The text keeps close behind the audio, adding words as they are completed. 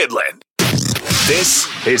Midland. This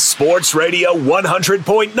is Sports Radio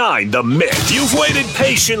 100.9 The Myth. You've waited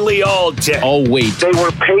patiently all day. Oh, wait. They were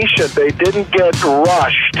patient. They didn't get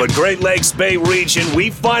rushed. But Great Lakes Bay region, we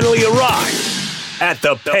finally arrived at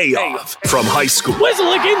the Payoff. From high school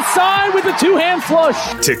Whistling inside with a two-hand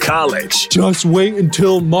flush. to college Just wait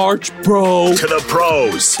until March, bro. to the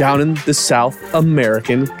pros. Down in the South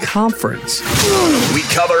American Conference. We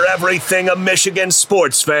cover everything a Michigan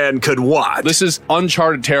sports fan could want. This is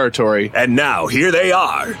uncharted territory. And now here they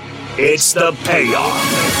are. It's the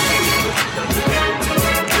Payoff.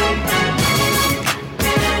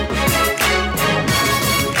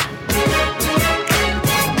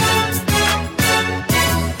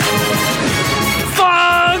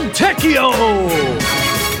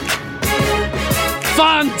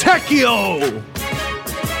 Fontecchio!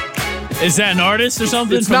 Is that an artist or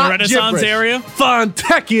something It's from the not Renaissance gibberish. area?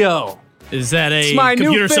 Fontecchio. Is that a It's my new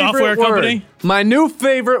computer favorite software word. company? My new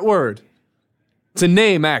favorite word. It's a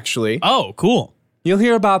name, actually. Oh, cool. You'll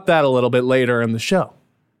hear about that a little bit later in the show.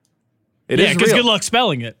 It Yeah, is because real. good luck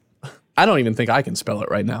spelling it. I don't even think I can spell it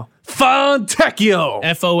right now. Fontecchio.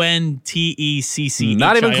 Fontecchio.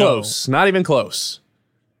 Not even close. Not even close.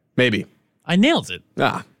 Maybe. I nailed it.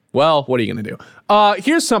 Well, what are you going to do?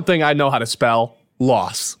 Here's something I know how to spell.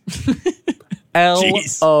 Loss.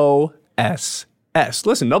 L-O-S-S.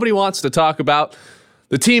 Listen, nobody wants to talk about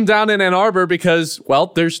the team down in Ann Arbor because, well,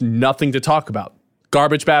 there's nothing to talk about.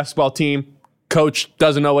 Garbage basketball team. Coach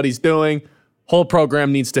doesn't know what he's doing. Whole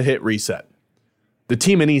program needs to hit reset. The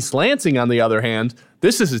team in East Lansing, on the other hand,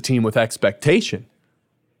 this is a team with expectation.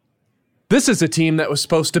 This is a team that was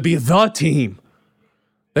supposed to be the team.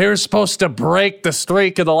 They were supposed to break the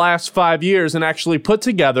streak of the last 5 years and actually put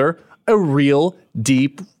together a real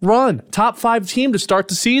deep run. Top 5 team to start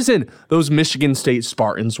the season. Those Michigan State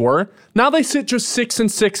Spartans were. Now they sit just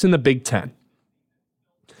 6-6 in the Big Ten.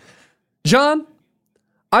 John,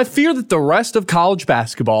 I fear that the rest of college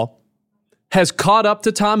basketball has caught up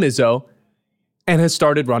to Tom Izzo and has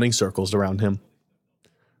started running circles around him.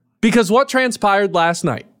 Because what transpired last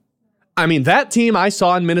night? I mean, that team I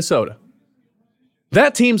saw in Minnesota,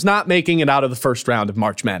 that team's not making it out of the first round of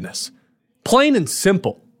March Madness. Plain and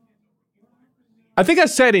simple. I think I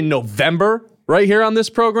said in November, right here on this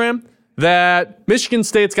program, that Michigan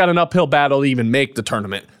State's got an uphill battle to even make the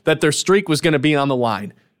tournament, that their streak was going to be on the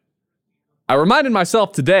line. I reminded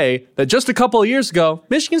myself today that just a couple of years ago,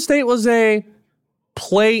 Michigan State was a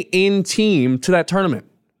play-in team to that tournament,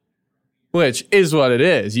 which is what it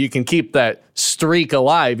is. You can keep that streak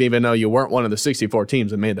alive even though you weren't one of the 64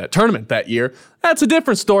 teams that made that tournament that year. That's a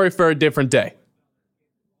different story for a different day.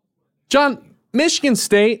 John, Michigan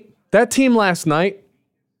State, that team last night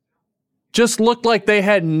just looked like they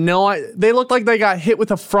looked like they got hit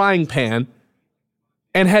with a frying pan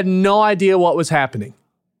and had no idea what was happening.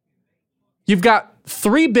 You've got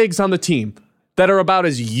 3 bigs on the team that are about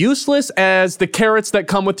as useless as the carrots that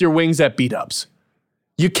come with your wings at B-dubs.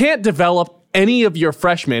 You can't develop any of your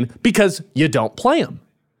freshmen because you don't play them.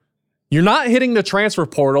 You're not hitting the transfer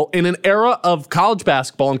portal in an era of college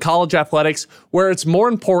basketball and college athletics where it's more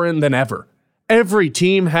important than ever. Every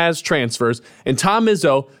team has transfers, and Tom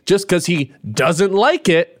Izzo, just because he doesn't like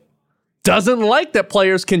that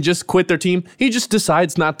players can just quit their team, he just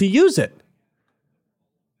decides not to use it.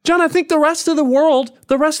 John, I think the rest of the world,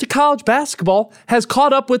 the rest of college basketball, has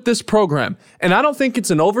caught up with this program. And I don't think it's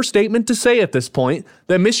an overstatement to say at this point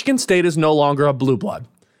that Michigan State is no longer a blue blood.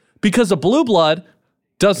 Because a blue blood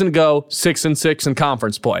doesn't go 6-6 in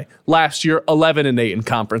conference play. Last year, 11-8 in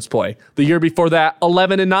conference play. The year before that,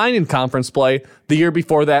 11-9 in conference play. The year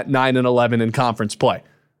before that, 9-11 in conference play.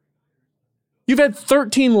 You've had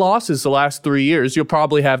 13 losses the last 3 years. You'll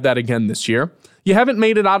probably have that again this year. You haven't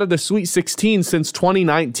made it out of the Sweet 16 since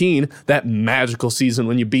 2019, that magical season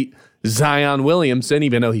when you beat Zion Williamson,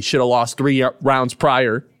 even though he should have lost 3 rounds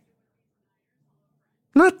prior.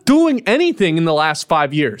 Not doing anything in the last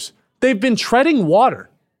 5 years. They've been treading water.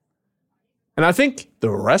 And I think the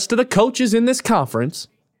rest of the coaches in this conference,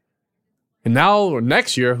 and now or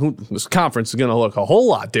next year, this conference is going to look a whole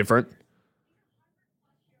lot different.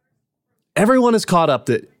 Everyone is caught up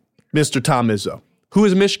to Mr. Tom Izzo, who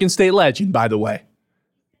is a Michigan State legend, by the way.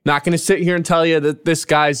 Not going to sit here and tell you that this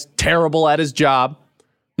guy's terrible at his job.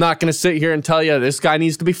 Not going to sit here and tell you this guy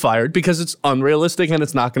needs to be fired because it's unrealistic and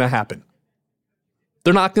it's not going to happen.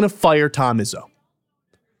 They're not going to fire Tom Izzo.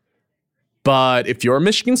 But if you're a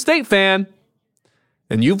Michigan State fan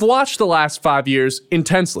and you've watched the last 5 years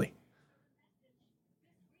intensely,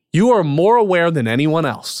 you are more aware than anyone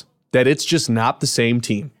else that it's just not the same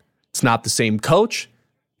team. It's not the same coach.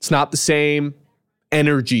 It's not the same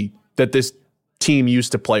energy that this team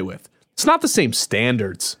used to play with. It's not the same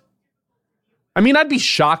standards. I mean, I'd be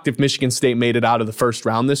shocked if Michigan State made it out of the first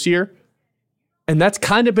round this year. And that's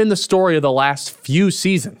kind of been the story of the last few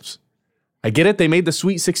seasons. I get it, they made the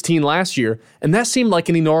Sweet 16 last year, and that seemed like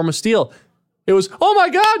an enormous deal. It was, oh my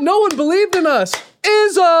God, no one believed in us.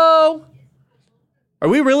 Izzo! Are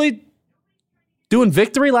we really doing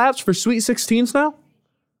victory laps for Sweet 16s now?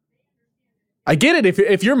 I get it,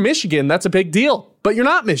 if you're Michigan, that's a big deal. But you're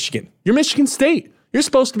not Michigan. You're Michigan State. You're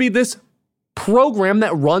supposed to be this program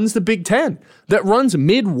that runs the Big Ten, that runs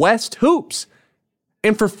Midwest hoops.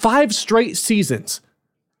 And for 5 straight seasons,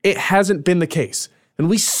 it hasn't been the case. And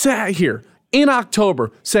we sat here in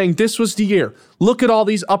October saying this was the year. Look at all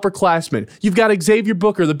these upperclassmen. You've got Xavier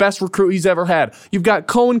Booker, the best recruit he's ever had. You've got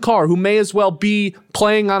Cohen Carr, who may as well be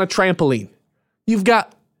playing on a trampoline. You've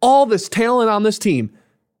got all this talent on this team,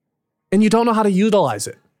 and you don't know how to utilize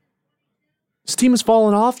it. This team has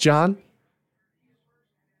fallen off, John.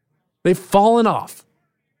 They've fallen off.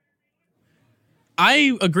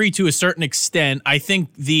 I agree to a certain extent. I think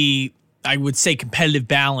I would say competitive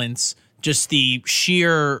balance, just the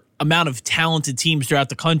sheer amount of talented teams throughout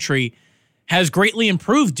the country has greatly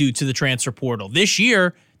improved due to the transfer portal. This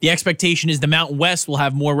year, the expectation is the Mountain West will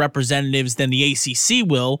have more representatives than the ACC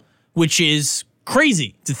will, which is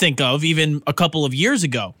crazy to think of even a couple of years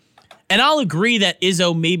ago. And I'll agree that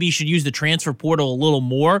Izzo maybe should use the transfer portal a little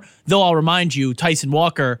more, though I'll remind you, Tyson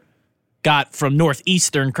Walker got from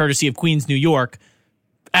Northeastern, courtesy of Queens, New York,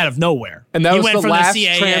 out of nowhere. And that was the last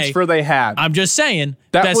transfer they had. I'm just saying,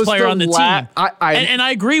 that best player on the team. And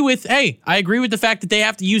I agree with, I agree with the fact that they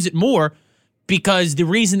have to use it more, because the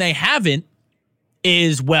reason they haven't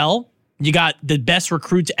is, well, you got the best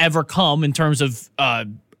recruit to ever come in terms of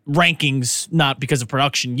rankings, not because of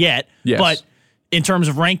production yet, but in terms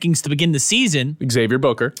of rankings to begin the season. Xavier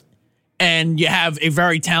Booker. And you have a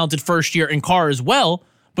very talented first year in Carr as well.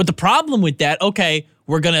 But the problem with that, okay,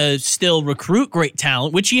 we're going to still recruit great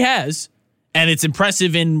talent, which he has, and it's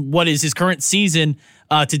impressive in what is his current season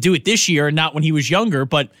to do it this year and not when he was younger,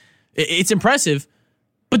 but it's impressive.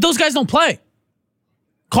 But those guys don't play.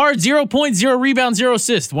 Carr, 0 points, 0 rebounds, 0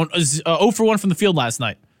 assists, 0 for 1 from the field last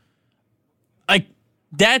night. Like,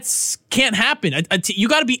 that's can't happen. You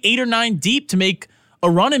got to be 8 or 9 deep to make a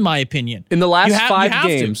run, in my opinion. In the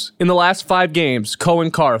last 5 games, Cohen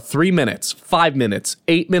Carr, 3 minutes, 5 minutes,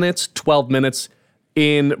 8 minutes, 12 minutes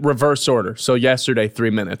in reverse order. So yesterday, 3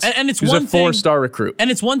 minutes. And it's he was a 4-star recruit. And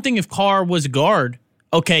it's one thing if Carr was a guard.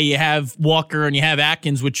 Okay, you have Walker and you have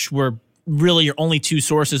Atkins, which were really your only 2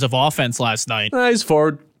 sources of offense last night. He's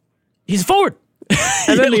forward. He's forward.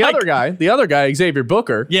 And then the other guy, Xavier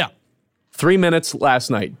Booker. Yeah. 3 minutes last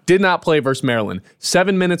night. Did not play versus Maryland.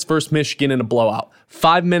 7 minutes versus Michigan in a blowout.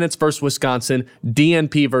 5 minutes versus Wisconsin.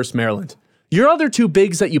 DNP versus Maryland. Your other 2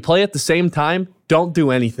 bigs that you play at the same time don't do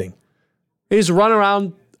anything. They just run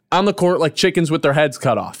around on the court like chickens with their heads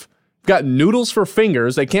cut off. Got noodles for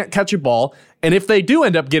fingers. They can't catch a ball. And if they do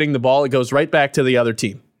end up getting the ball, it goes right back to the other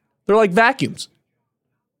team. They're like vacuums.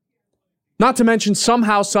 Not to mention,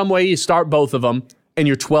 somehow, some way, you start both of them, and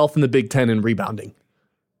you're 12th in the Big Ten in rebounding.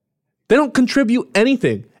 They don't contribute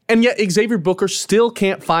anything. And yet Xavier Booker still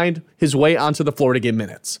can't find his way onto the floor to get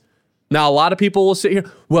minutes. Now, a lot of people will sit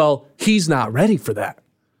here, well, he's not ready for that.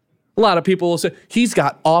 A lot of people will say, he's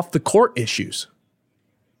got off the court issues.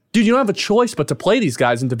 Dude, you don't have a choice but to play these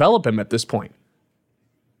guys and develop them at this point.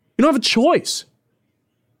 You don't have a choice.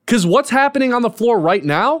 Because what's happening on the floor right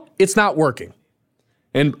now, it's not working.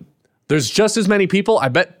 And there's just as many people. I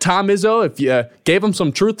bet Tom Izzo, if you gave him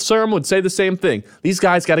some truth serum, would say the same thing. These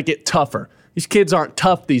guys got to get tougher. These kids aren't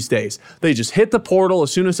tough these days. They just hit the portal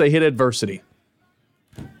as soon as they hit adversity.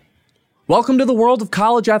 Welcome to the world of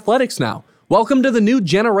college athletics now. Welcome to the new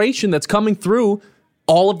generation that's coming through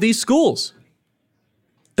all of these schools.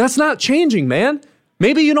 That's not changing, man.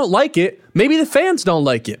 Maybe you don't like it. Maybe the fans don't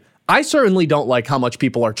like it. I certainly don't like how much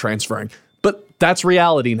people are transferring, but that's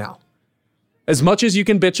reality now. As much as you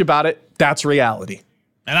can bitch about it, that's reality.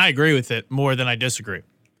 And I agree with it more than I disagree.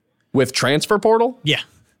 With transfer portal? Yeah.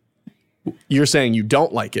 You're saying you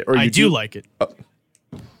don't like it, or I do like it.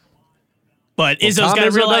 But Izzo's got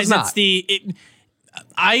to realize it's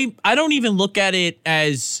I don't even look at it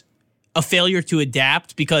as a failure to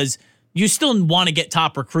adapt, because you still want to get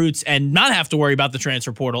top recruits and not have to worry about the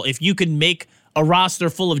transfer portal. If you can make a roster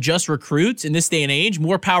full of just recruits in this day and age,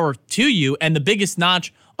 more power to you. And the biggest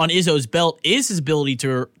notch on Izzo's belt is his ability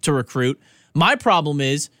to recruit. My problem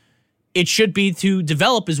is it should be to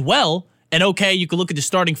develop as well. And okay, you can look at the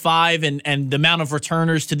starting 5 and the amount of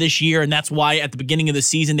returners to this year, and that's why at the beginning of the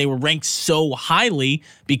season they were ranked so highly,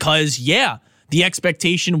 because, the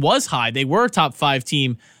expectation was high. They were a top 5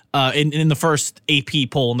 team in the first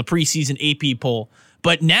AP poll, in the preseason AP poll.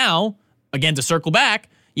 But now, again, to circle back,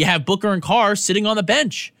 you have Booker and Carr sitting on the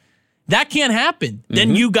bench. That can't happen.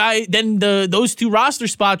 Then those two roster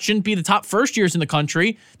spots shouldn't be the top first years in the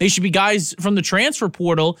country. They should be guys from the transfer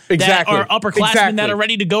portal that are upperclassmen that are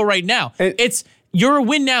ready to go right now. You're a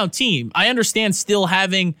win now team. I understand still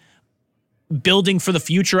having building for the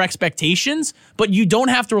future expectations, but you don't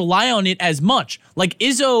have to rely on it as much. Like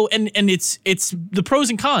Izzo, and it's the pros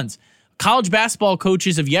and cons. College basketball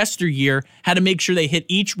coaches of yesteryear had to make sure they hit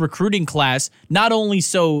each recruiting class, not only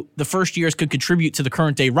so the first years could contribute to the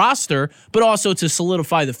current day roster, but also to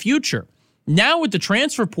solidify the future. Now with the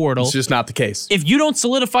transfer portal, it's just not the case. If you don't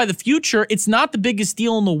solidify the future, it's not the biggest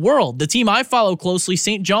deal in the world. The team I follow closely,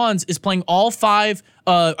 St. John's, is playing all 4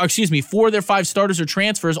 of their 5 starters or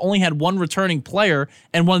transfers, only had 1 returning player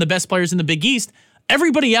and one of the best players in the Big East.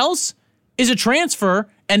 Everybody else is a transfer,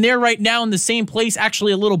 and they're right now in the same place,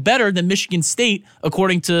 actually a little better than Michigan State,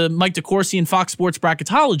 according to Mike DeCourcy and Fox Sports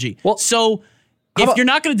Bracketology. Well, so if you're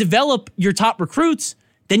not going to develop your top recruits,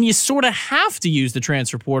 then you sort of have to use the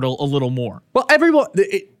transfer portal a little more. Well,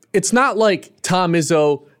 it's not like Tom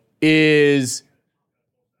Izzo is...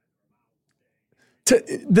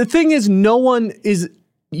 The thing is, no one is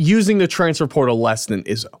using the transfer portal less than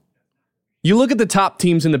Izzo. You look at the top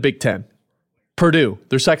teams in the Big Ten. Purdue,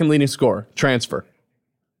 their second leading scorer, transfer.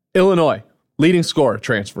 Illinois, leading scorer,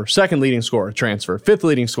 transfer. Second leading scorer, transfer. Fifth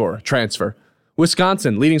leading scorer, transfer.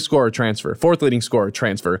 Wisconsin, leading scorer, transfer. Fourth leading scorer,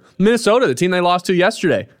 transfer. Minnesota, the team they lost to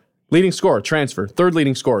yesterday, leading scorer, transfer. Third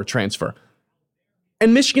leading scorer, transfer.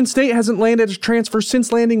 And Michigan State hasn't landed a transfer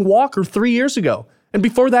since landing Walker 3 years ago. And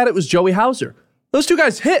before that, it was Joey Hauser. Those two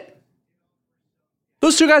guys hit.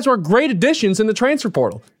 Those two guys were great additions in the transfer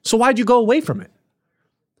portal. So why'd you go away from it?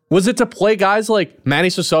 Was it to play guys like Manny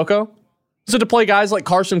Sissoko? Was it to play guys like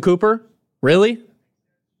Carson Cooper? Really?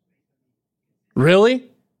 Really?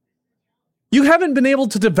 You haven't been able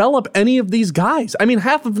to develop any of these guys. I mean,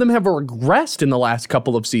 half of them have regressed in the last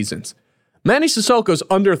couple of seasons. Manny Sissoko's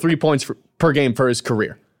under 3 points per game for his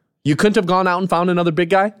career. You couldn't have gone out and found another big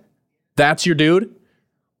guy? That's your dude?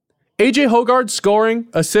 AJ Hoggard scoring,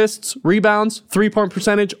 assists, rebounds, 3-point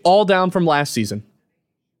percentage, all down from last season.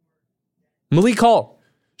 Malik Hall.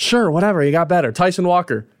 Sure, whatever, he got better. Tyson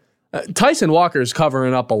Walker. Tyson Walker is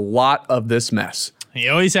covering up a lot of this mess. He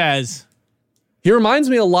always has. He reminds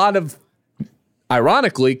me a lot of,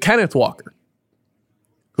 ironically, Kenneth Walker.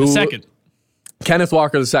 The second. Kenneth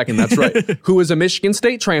Walker the second, that's right. Who is a Michigan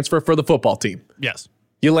State transfer for the football team. Yes.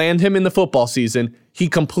 You land him in the football season. He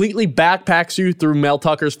completely backpacks you through Mel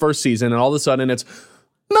Tucker's first season, and all of a sudden it's,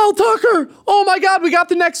 Mel Tucker! Oh my God, we got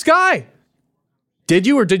the next guy! Did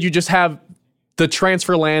you, or did you just have the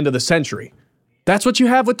transfer land of the century? That's what you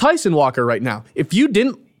have with Tyson Walker right now. If you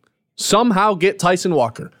didn't somehow get Tyson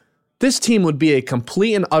Walker, this team would be a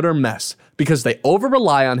complete and utter mess because they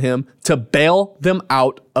over-rely on him to bail them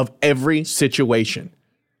out of every situation.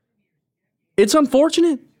 It's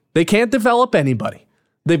unfortunate. They can't develop anybody.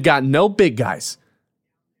 They've got no big guys.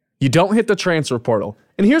 You don't hit the transfer portal.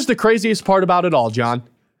 And here's the craziest part about it all, John.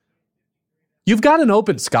 You've got an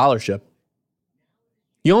open scholarship.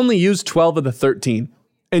 You only used 12 of the 13,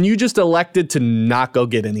 and you just elected to not go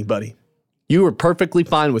get anybody. You were perfectly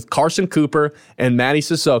fine with Carson Cooper and Manny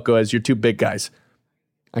Sissoko as your 2 big guys.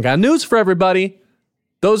 I got news for everybody.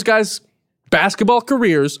 Those guys' basketball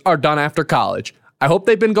careers are done after college. I hope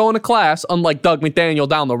they've been going to class, unlike Doug McDaniel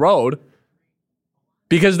down the road,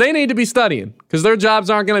 because they need to be studying, because their jobs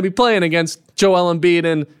aren't going to be playing against Joel Embiid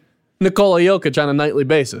and Nikola Jokic on a nightly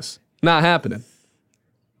basis. Not happening.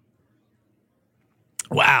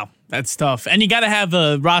 Wow, that's tough. And you got to have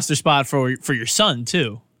a roster spot for your son,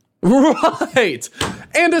 too. Right.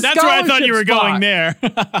 And a that's where I thought you were spot. going there.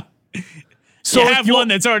 So you have one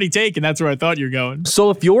that's already taken. That's where I thought you were going.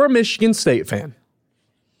 So if you're a Michigan State fan,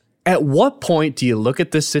 at what point do you look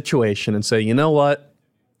at this situation and say, you know what?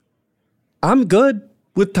 I'm good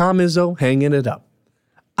with Tom Izzo hanging it up.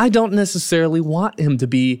 I don't necessarily want him to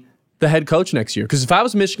be the head coach next year. Because if I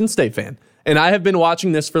was a Michigan State fan, and I have been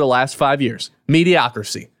watching this for the last 5 years,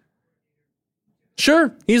 mediocrity.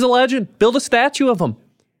 Sure, he's a legend. Build a statue of him.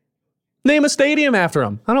 Name a stadium after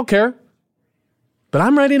him. I don't care. But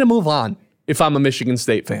I'm ready to move on if I'm a Michigan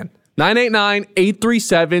State fan.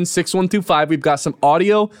 989-837-6125. We've got some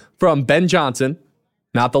audio from Ben Johnson,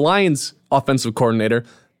 not the Lions offensive coordinator,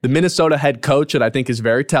 the Minnesota head coach that I think is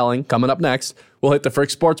very telling. Coming up next, we'll hit the Frick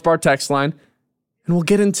Sports Bar text line, and we'll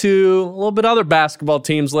get into a little bit other basketball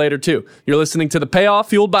teams later, too. You're listening to The Payoff,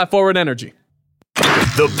 fueled by Forward Energy.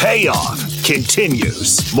 The Payoff.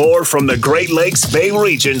 continues. More from the Great Lakes Bay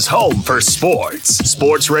region's home for sports.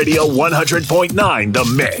 Sports Radio 100.9 The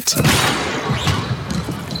Mitt.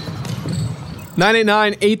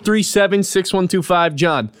 989-837-6125.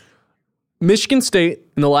 John, Michigan State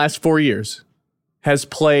in the last 4 years has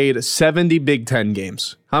played 70 Big Ten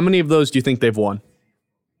games. How many of those do you think they've won?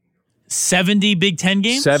 70 Big Ten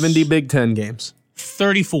games? 70 Big Ten games.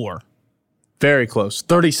 34. Very close.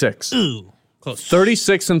 36. Ooh, close.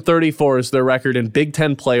 36-34 is their record in Big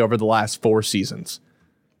Ten play over the last 4 seasons.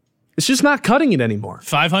 It's just not cutting it anymore.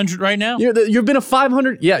 500 right now? You've been a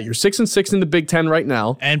 500. Yeah, you're 6-6 in the Big Ten right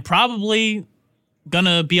now. And probably going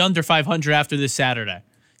to be under 500 after this Saturday.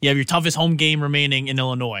 You have your toughest home game remaining in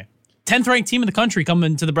Illinois. 10th ranked team in the country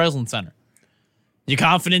coming to the Breslin Center. You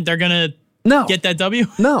confident they're going to get that W?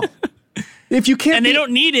 No. If you can't, and they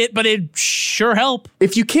don't need it, but it'd sure help.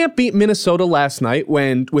 If you can't beat Minnesota last night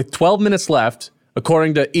with 12 minutes left,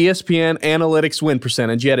 according to ESPN Analytics win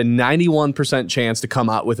percentage, you had a 91% chance to come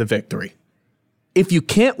out with a victory. If you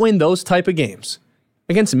can't win those type of games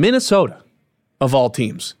against Minnesota, of all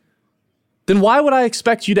teams, then why would I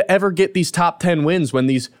expect you to ever get these top 10 wins when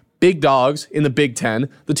these big dogs in the Big Ten,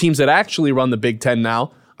 the teams that actually run the Big Ten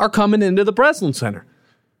now, are coming into the Breslin Center?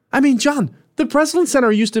 I mean, John, the Breslin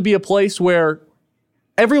Center used to be a place where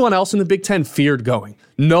everyone else in the Big Ten feared going.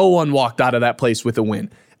 No one walked out of that place with a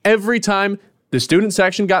win. Every time the student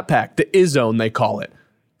section got packed, the Izzone they call it,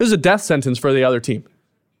 it was a death sentence for the other team.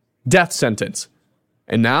 Death sentence.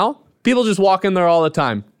 And now, people just walk in there all the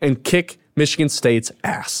time and kick Michigan State's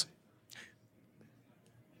ass.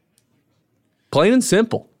 Plain and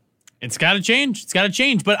simple. It's got to change. It's got to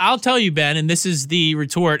change. But I'll tell you, Ben, and this is the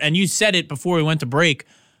retort, and you said it before we went to break.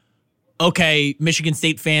 Okay, Michigan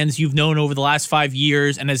State fans, you've known over the last 5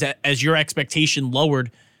 years, and as your expectation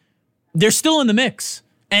lowered, they're still in the mix.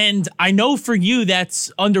 And I know for you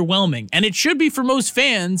that's underwhelming. And it should be for most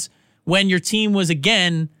fans when your team was,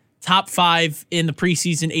 again, top 5 in the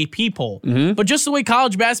preseason AP poll. Mm-hmm. But just the way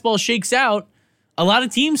college basketball shakes out, a lot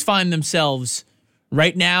of teams find themselves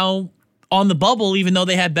right now on the bubble, even though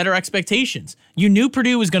they had better expectations. You knew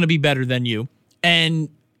Purdue was going to be better than you, and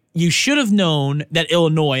you should have known that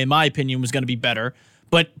Illinois, in my opinion, was going to be better,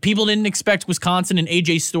 but people didn't expect Wisconsin and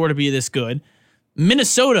A.J. Storr to be this good.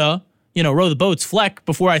 Minnesota, row the boats, Fleck,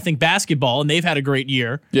 before I think basketball, and they've had a great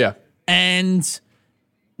year. Yeah. And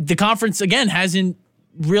the conference, again, hasn't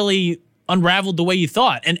really unraveled the way you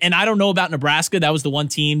thought. And I don't know about Nebraska. That was the one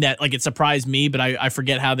team that, it surprised me, but I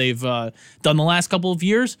forget how they've done the last couple of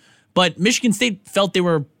years. But Michigan State felt they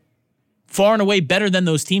were far and away better than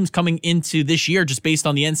those teams coming into this year just based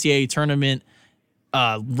on the NCAA tournament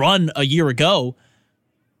run a year ago.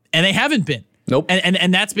 And they haven't been. Nope.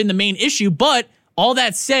 And that's been the main issue. But all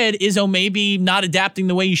that said, Izzo maybe not adapting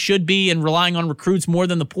the way he should be and relying on recruits more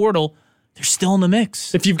than the portal. They're still in the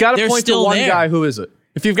mix. If you've got to point to one guy, who is it?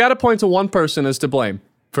 If you've got to point to one person as to blame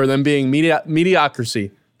for them being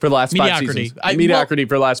mediocrity for the last 5 seasons. Mediocrity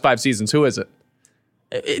for the last 5 seasons. Who is it?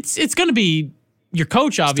 It's going to be your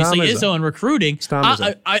coach, obviously, Izzo, and recruiting.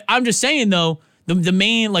 I'm just saying, though, the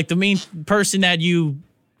main person that you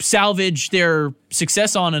salvage their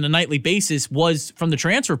success on a nightly basis was from the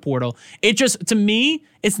transfer portal. It just, to me,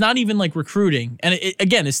 it's not even like recruiting. And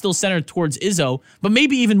again, it's still centered towards Izzo, but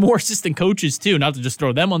maybe even more assistant coaches too, not to just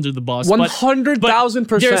throw them under the bus.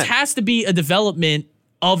 100,000%. There has to be a development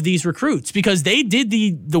of these recruits because they did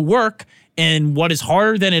the work. And what is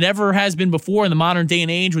harder than it ever has been before in the modern day and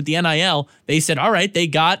age with the NIL, they said, all right, they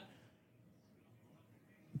got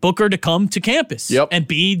Booker to come to campus and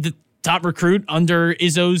be the top recruit under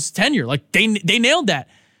Izzo's tenure. They nailed that.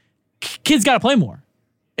 Kids got to play more.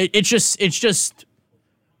 It's just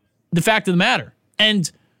the fact of the matter. And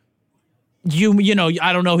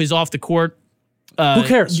I don't know his off the court. Who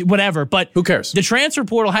cares? Whatever. But who cares? The transfer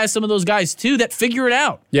portal has some of those guys too that figure it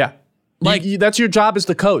out. Yeah. That's your job as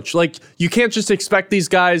the coach. You can't just expect these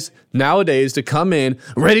guys nowadays to come in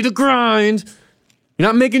ready to grind. You're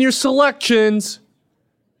not making your selections.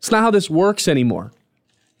 It's not how this works anymore.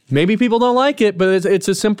 Maybe people don't like it, but it's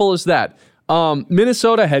as simple as that.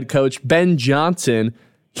 Minnesota head coach Ben Johnson,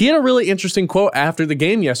 he had a really interesting quote after the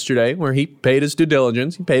game yesterday where he paid his due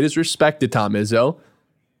diligence. He paid his respect to Tom Izzo.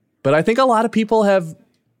 But I think a lot of people have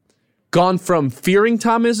gone from fearing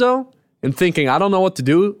Tom Izzo and thinking, I don't know what to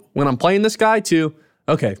do when I'm playing this guy, to,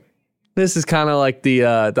 okay, this is kind of like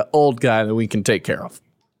the old guy that we can take care of.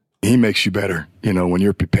 He makes you better, when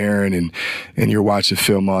you're preparing and you're watching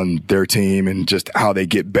film on their team and just how they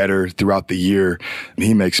get better throughout the year.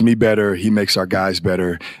 He makes me better. He makes our guys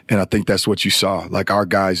better. And I think that's what you saw. Like, our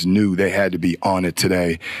guys knew they had to be on it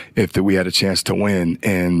today if we had a chance to win.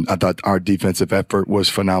 And I thought our defensive effort was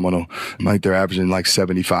phenomenal. I think they're averaging like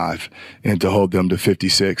 75, and to hold them to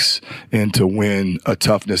 56 and to win a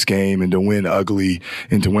toughness game and to win ugly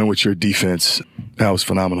and to win with your defense, that was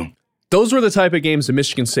phenomenal. Those were the type of games that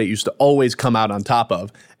Michigan State used to always come out on top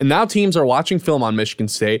of. And now teams are watching film on Michigan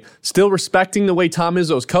State, still respecting the way Tom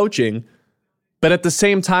Izzo's coaching, but at the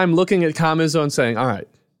same time looking at Tom Izzo and saying, all right,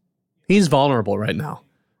 he's vulnerable right now.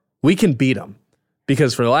 We can beat him.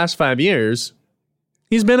 Because for the last 5 years,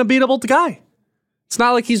 he's been a beatable guy. It's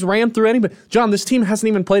not like he's ran through anybody. John, this team hasn't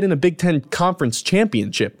even played in a Big Ten conference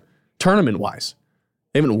championship, tournament-wise.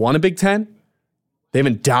 They haven't won a Big Ten. They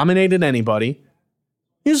haven't dominated anybody.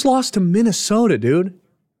 You just lost to Minnesota, dude.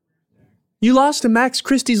 You lost to Max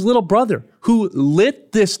Christie's little brother, who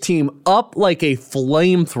lit this team up like a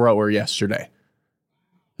flamethrower yesterday.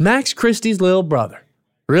 Max Christie's little brother.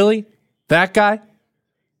 Really? That guy?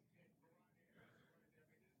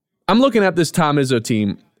 I'm looking at this Tom Izzo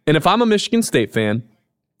team, and if I'm a Michigan State fan,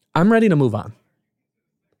 I'm ready to move on.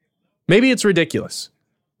 Maybe it's ridiculous,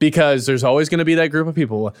 because there's always going to be that group of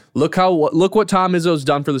people. Look what Tom Izzo's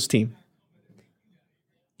done for this team.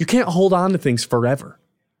 You can't hold on to things forever.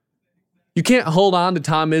 You can't hold on to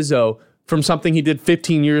Tom Izzo from something he did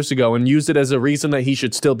 15 years ago and use it as a reason that he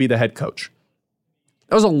should still be the head coach.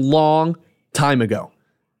 That was a long time ago.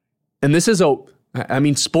 And this is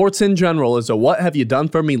sports in general is a what have you done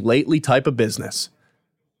for me lately type of business.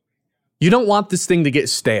 You don't want this thing to get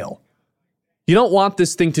stale. You don't want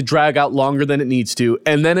this thing to drag out longer than it needs to.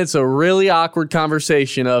 And then it's a really awkward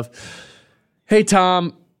conversation of, hey,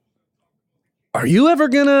 Tom, are you ever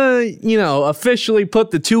going to, officially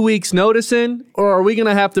put the 2 weeks notice in, or are we going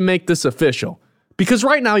to have to make this official? Because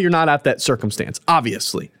right now you're not at that circumstance,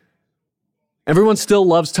 obviously. Everyone still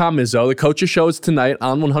loves Tom Izzo. The coaches show is tonight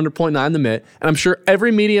on 100.9 The Mitt, and I'm sure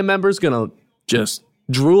every media member is going to just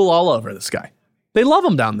drool all over this guy. They love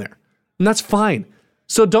him down there, and that's fine.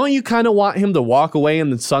 So don't you kind of want him to walk away in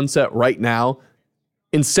the sunset right now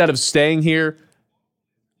instead of staying here?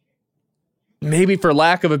 Maybe, for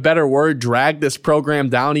lack of a better word, drag this program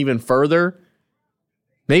down even further?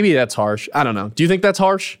 Maybe that's harsh. I don't know. Do you think that's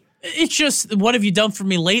harsh? It's just, what have you done for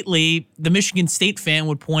me lately? The Michigan State fan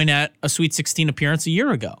would point at a Sweet 16 appearance a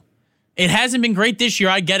year ago. It hasn't been great this year.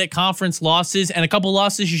 I get it, conference losses and a couple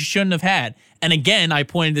losses you shouldn't have had. And again, I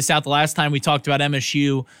pointed this out the last time we talked about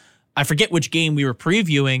MSU. I forget which game we were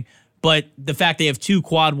previewing, but the fact they have 2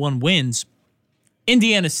 quad 1 wins.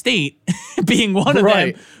 Indiana State being one of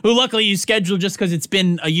them, who luckily you scheduled just because it's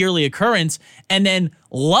been a yearly occurrence. And then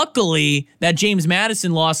luckily that James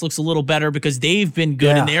Madison loss looks a little better because they've been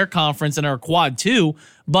good in their conference and are quad 2.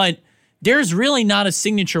 But there's really not a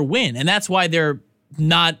signature win. And that's why they're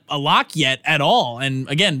not a lock yet at all. And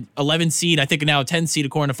again, 11 seed, I think now 10 seed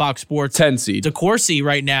according to Fox Sports. 10 seed. DeCourcy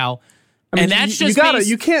right now. I mean, and that's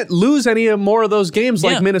you can't lose any more of those games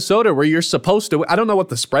like Minnesota where you're supposed to. I don't know what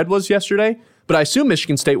the spread was yesterday, but I assume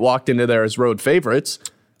Michigan State walked into there as road favorites.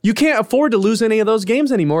 You can't afford to lose any of those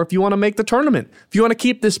games anymore if you want to make the tournament. If you want to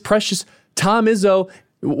keep this precious Tom Izzo,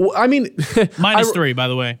 I mean, -3, by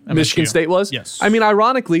the way. MSU. Michigan State was? Yes. I mean,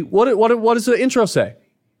 ironically, what does the intro say?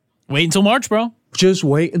 Wait until March, bro. Just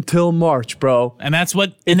wait until March, bro. And that's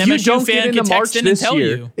what an MSU fan can text in and tell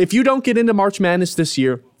you. If you don't get into March Madness this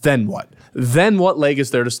year, then what? Then what leg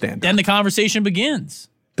is there to stand? Then the conversation begins.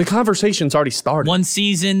 The conversation's already started. One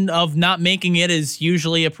season of not making it is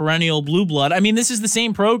usually a perennial blue blood. I mean, this is the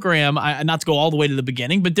same program, not to go all the way to the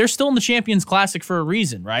beginning, but they're still in the Champions Classic for a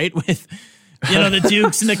reason, right? With, the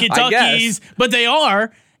Dukes and the Kentuckys, but they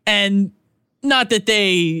are. And not that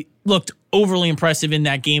they looked overly impressive in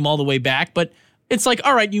that game all the way back, but it's like,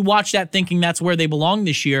 all right, you watch that thinking that's where they belong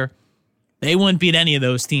this year. They wouldn't beat any of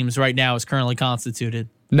those teams right now as currently constituted.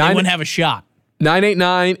 They wouldn't have a shot.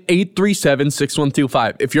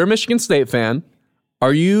 989-837-6125. If you're a Michigan State fan,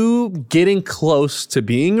 are you getting close to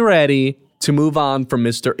being ready to move on from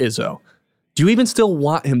Mr. Izzo? Do you even still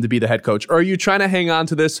want him to be the head coach? Or are you trying to hang on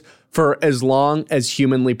to this for as long as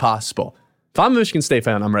humanly possible? If I'm a Michigan State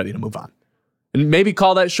fan, I'm ready to move on. And maybe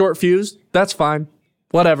call that short fuse. That's fine.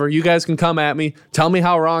 Whatever. You guys can come at me. Tell me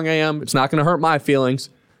how wrong I am. It's not going to hurt my feelings.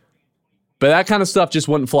 But that kind of stuff just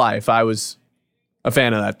wouldn't fly if I was a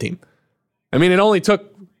fan of that team. I mean, it only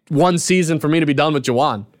took one season for me to be done with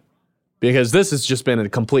Jawan because this has just been a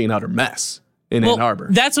complete and utter mess in Ann Arbor.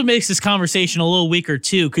 That's what makes this conversation a little weaker,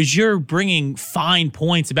 too, because you're bringing fine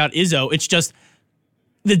points about Izzo. It's just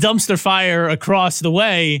the dumpster fire across the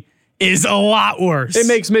way is a lot worse. It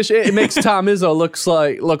makes Tom Izzo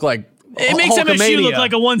look like it makes MSU look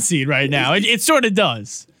like a 1 seed right now. It sort of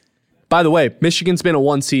does. By the way, Michigan's been a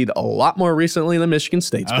 1 seed a lot more recently than Michigan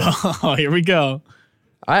State's been. Oh, here we go.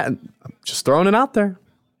 I'm just throwing it out there.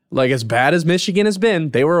 Like, as bad as Michigan has been,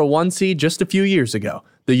 they were a 1 seed just a few years ago.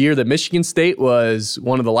 The year that Michigan State was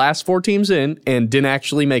one of the last 4 teams in and didn't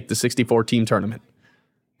actually make the 64-team tournament.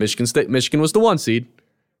 Michigan was the 1 seed.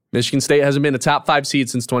 Michigan State hasn't been a top 5 seed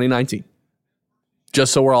since 2019.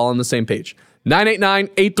 Just so we're all on the same page.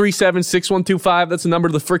 989-837-6125. That's the number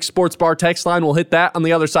to the Frick Sports Bar text line. We'll hit that on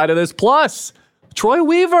the other side of this. Plus, Troy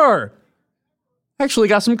Weaver. Actually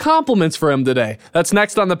got some compliments for him today. That's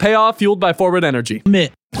next on The Payoff, fueled by Forward Energy.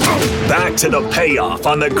 Back to The Payoff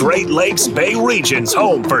on the Great Lakes Bay region's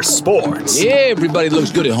home for sports. Yeah, everybody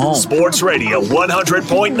looks good at home. Sports Radio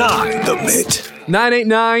 100.9 The Mitt.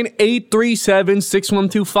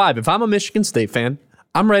 989-837-6125. If I'm a Michigan State fan,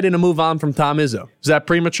 I'm ready to move on from Tom Izzo. Is that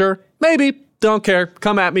premature? Maybe. Don't care.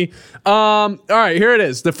 Come at me. All right, here it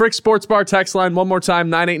is. The Frick Sports Bar text line one more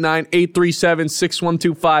time,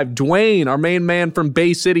 989-837-6125. Dwayne, our main man from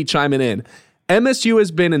Bay City, chiming in. MSU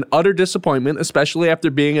has been an utter disappointment, especially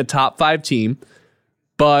after being a top 5 team.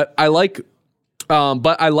 But I like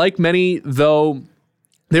many, though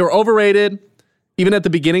they were overrated even at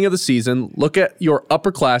the beginning of the season. Look at your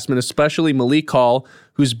upperclassmen, especially Malik Hall,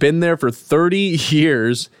 who's been there for 30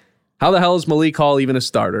 years. How the hell is Malik Hall even a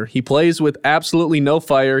starter? He plays with absolutely no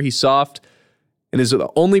fire. He's soft and is the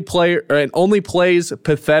only player, and only plays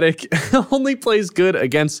pathetic, only plays good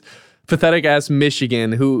against pathetic ass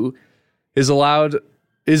Michigan, who is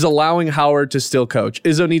allowing Howard to still coach.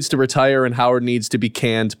 Izzo needs to retire and Howard needs to be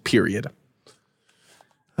canned, period.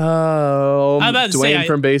 I'm about to Dwayne say,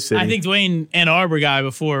 from Bay City. I think Dwayne Ann Arbor guy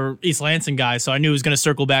before East Lansing guy, so I knew he was going to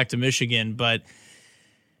circle back to Michigan. But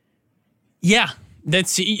yeah,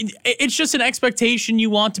 it's just an expectation you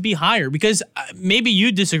want to be higher, because maybe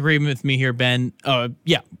you disagree with me here, Ben.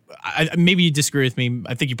 Maybe you disagree with me.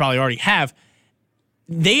 I think you probably already have.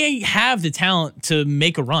 They have the talent to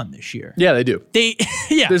make a run this year. Yeah, they do.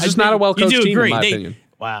 There's just not a well-coached team, in my opinion.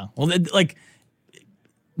 Wow. Well, like,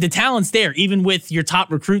 the talent's there, even with your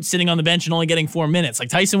top recruit sitting on the bench and only getting 4 minutes. Like,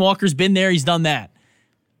 Tyson Walker's been there. He's done that.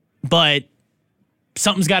 But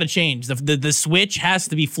something's got to change. The switch has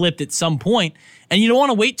to be flipped at some point, and you don't want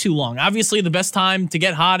to wait too long. Obviously, the best time to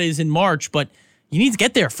get hot is in March, but you need to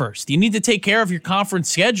get there first. You need to take care of your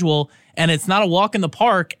conference schedule, and it's not a walk in the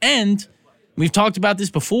park. And we've talked about this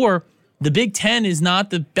before. The Big Ten is not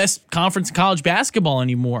the best conference in college basketball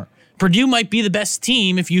anymore. Purdue might be the best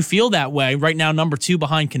team if you feel that way. Right now, number 2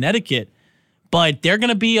 behind Connecticut. But they're going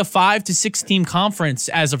to be a 5 to 6 team conference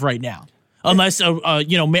as of right now. Unless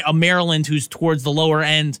a Maryland who's towards the lower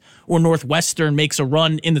end or Northwestern makes a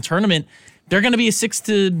run in the tournament, they're going to be a 6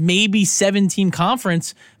 to maybe 7 team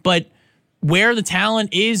conference. But where the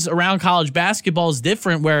talent is around college basketball is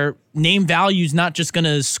different, where name value is not just going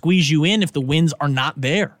to squeeze you in if the wins are not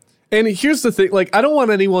there. And here's the thing, like, I don't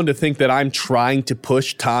want anyone to think that I'm trying to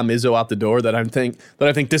push Tom Izzo out the door, that I think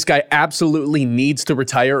this guy absolutely needs to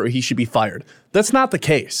retire or he should be fired. That's not the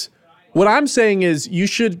case. What I'm saying is you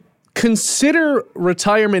should consider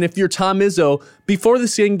retirement if you're Tom Izzo before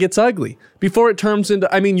this thing gets ugly, before it turns into,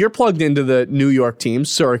 I mean, you're plugged into the New York team,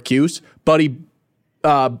 Syracuse, Buddy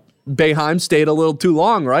Boeheim stayed a little too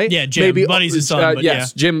long, right? Yeah, Jim. Maybe, Buddy's his son.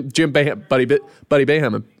 Yes, yeah. Jim Boeheim, Buddy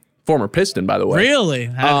Boeheim, a former Piston, by the way. Really?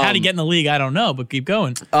 How'd he get in the league? I don't know, but keep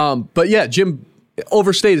going. But yeah, Jim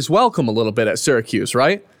overstayed his welcome a little bit at Syracuse,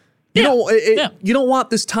 right? You don't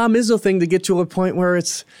want this Tom Izzo thing to get to a point where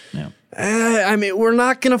it's, I mean, we're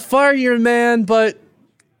not going to fire you, man, but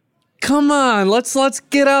come on, let's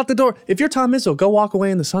get out the door. If you're Tom Izzo, go walk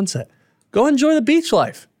away in the sunset. Go enjoy the beach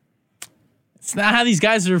life. It's not how these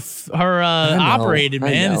guys are operated,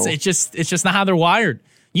 man. It's just not how they're wired.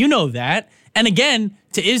 You know that. And again,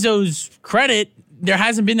 to Izzo's credit, there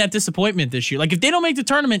hasn't been that disappointment this year. Like, if they don't make the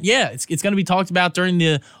tournament, it's going to be talked about during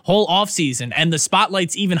the whole offseason. And the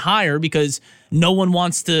spotlight's even higher because no one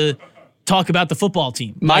wants to talk about the football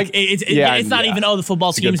team. It's not even, the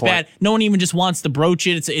football team's bad. No one even just wants to broach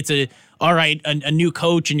it. It's a new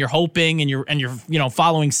coach, and you're hoping, and you're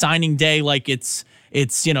following signing day like it's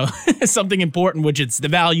something important, which it's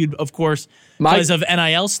devalued, of course, because of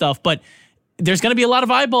NIL stuff. But there's going to be a lot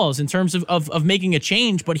of eyeballs in terms of making a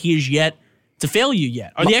change, but he is yet to fail you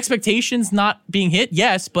yet. Are the expectations not being hit?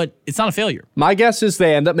 Yes, but it's not a failure. My guess is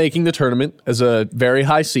they end up making the tournament as a very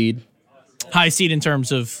high seed. High seed in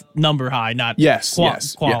terms of number high, not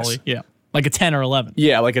quality. Yeah, like a 10 or 11.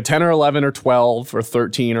 Yeah, like a 10 or 11 or 12 or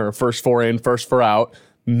 13 or a first 4 in, first 4 out.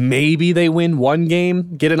 Maybe they win one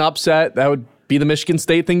game, get an upset. That would be the Michigan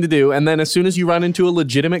State thing to do. And then as soon as you run into a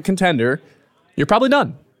legitimate contender, you're probably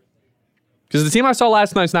done. Because the team I saw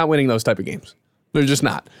last night's not winning those type of games. They're just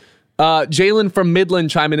not. Jalen from Midland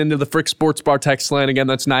chiming into the Frick Sports Bar text line. Again,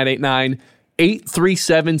 that's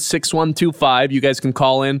 989-837-6125. You guys can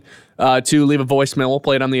call in to leave a voicemail. We'll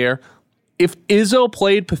play it on the air. If Izzo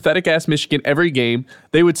played pathetic-ass Michigan every game,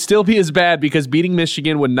 they would still be as bad because beating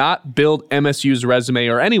Michigan would not build MSU's resume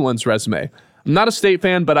or anyone's resume. I'm not a State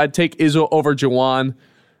fan, but I'd take Izzo over Jawan.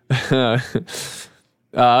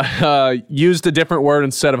 Used a different word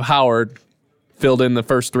instead of Howard. Filled in the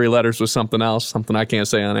first three letters with something else, something I can't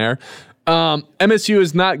say on air. MSU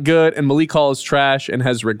is not good, and Malik Hall is trash and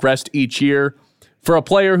has regressed each year. For a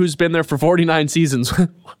player who's been there for 49 seasons...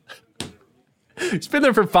 He's been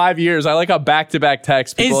there for 5 years. I like how back-to-back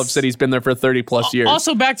texts people have said he's been there for 30-plus years.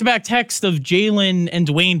 Also, back-to-back text of Jalen and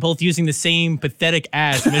Dwayne both using the same pathetic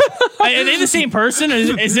ass. Are they the same person? Are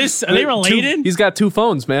they related? He's got two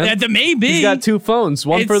phones, man. Yeah, maybe. He's got two phones.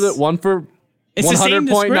 One for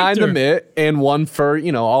 100.9 the Mitt and one for,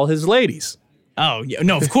 all his ladies. Oh, yeah.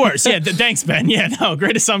 No, of course. Yeah, thanks, Ben. Yeah, no,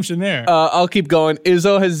 great assumption there. I'll keep going.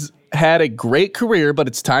 Izzo has had a great career, but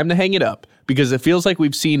it's time to hang it up. Because it feels like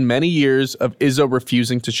we've seen many years of Izzo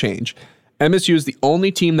refusing to change. MSU is the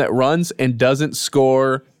only team that runs and doesn't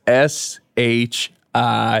score SHIT.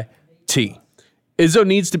 Izzo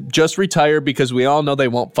needs to just retire because we all know they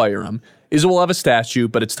won't fire him. Izzo will have a statue,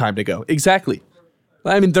 but it's time to go. Exactly.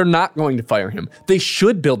 I mean, they're not going to fire him. They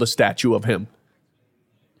should build a statue of him.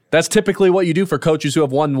 That's typically what you do for coaches who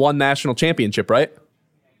have won one national championship, right?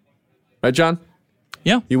 Right, John?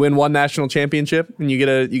 Yeah. You win one national championship and you get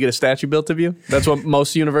a statue built of you. That's what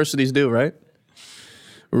most universities do, right?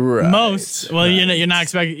 Right. Most. Well, right. You're not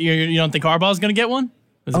expecting. You don't think Harbaugh's going to get one?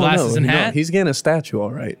 His glasses and hat. No, he's getting a statue, all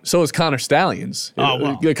right. So is Connor Stallions. Oh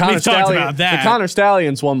well, we've talked about that. The Connor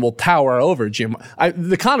Stallions one will tower over Jim.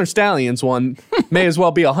 The Connor Stallions one may as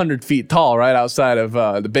well be 100 feet tall, right outside of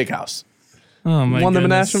the big house. Oh my! Won them a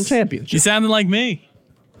national championship. You sounded like me.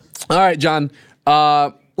 All right, John.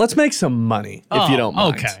 Let's make some money, if you don't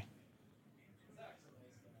mind. Okay.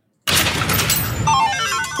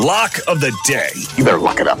 Lock of the day. You better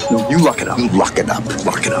lock it up. No, you lock it up. You lock it up.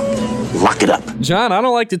 Lock it up. Lock it up. John, I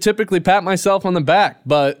don't like to typically pat myself on the back,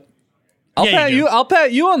 but I'll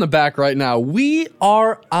pat you on the back right now. We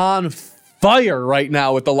are on fire right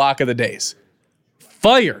now with the lock of the days.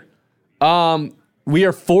 Fire. We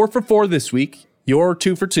are 4 for 4 this week. You're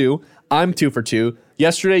 2 for 2. I'm 2 for 2.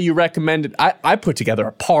 Yesterday, you recommended... I put together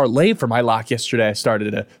a parlay for my lock yesterday. I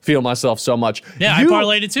started to feel myself so much. Yeah, I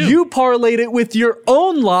parlayed it too. You parlayed it with your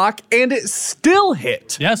own lock, and it still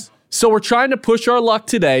hit. Yes. So we're trying to push our luck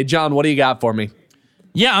today. John, what do you got for me?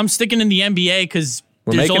 Yeah, I'm sticking in the NBA because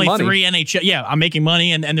there's only money. 3 NHL... Yeah, I'm making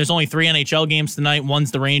money, and there's only 3 NHL games tonight. One's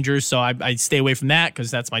the Rangers, so I stay away from that because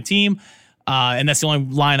that's my team. And that's the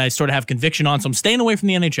only line I sort of have conviction on, so I'm staying away from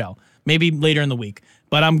the NHL. Maybe later in the week.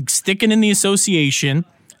 But I'm sticking in the association.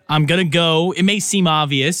 I'm going to go. It may seem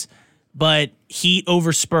obvious, but Heat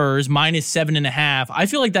over Spurs, -7.5. I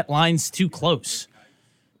feel like that line's too close.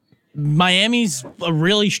 Miami's a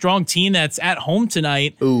really strong team that's at home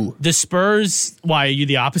tonight. Ooh. The Spurs, why, are you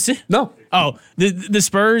the opposite? No. Oh, the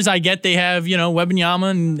Spurs, I get they have,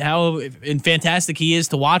 Wembanyama and how fantastic he is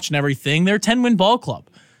to watch and everything. They're a 10-win ball club.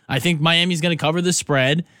 I think Miami's going to cover the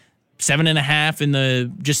spread. 7.5 in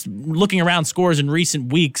the, just looking around scores in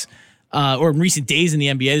recent weeks or in recent days in the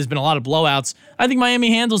NBA, there's been a lot of blowouts. I think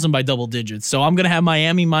Miami handles them by double digits. So I'm going to have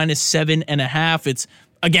Miami -7.5. It's,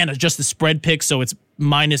 again, just a spread pick, so it's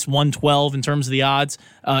 -112 in terms of the odds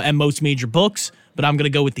at most major books. But I'm going to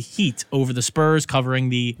go with the Heat over the Spurs, covering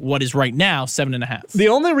the what is right now 7.5. The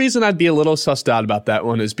only reason I'd be a little sussed out about that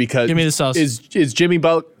one is because give me the suss. Is Jimmy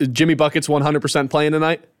Buckets 100% playing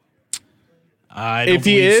tonight? I don't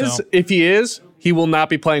believe so. If he is, he will not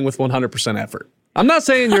be playing with 100% effort. I'm not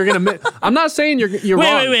saying you're gonna. I'm not saying you're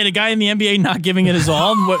wrong. Wait! A guy in the NBA not giving it his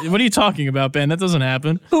all? What are you talking about, Ben? That doesn't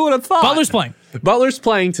happen. Who would have thought? Butler's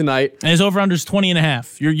playing tonight, and his over/under's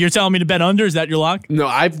 20.5. You're telling me to bet under? Is that your lock? No,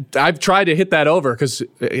 I've tried to hit that over because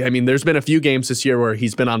there's been a few games this year where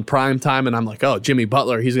he's been on prime time, and I'm like, oh, Jimmy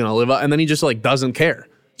Butler, he's gonna live up, and then he just doesn't care.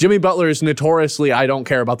 Jimmy Butler is notoriously, I don't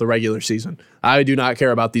care about the regular season. I do not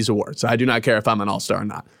care about these awards. I do not care if I'm an all-star or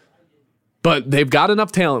not. But they've got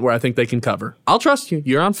enough talent where I think they can cover. I'll trust you.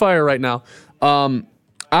 You're on fire right now. I'm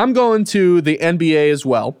going to the NBA as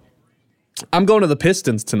well. I'm going to the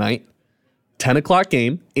Pistons tonight. 10 o'clock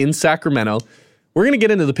game in Sacramento. We're going to get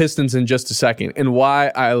into the Pistons in just a second and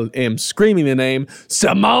why I am screaming the name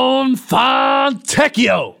Simone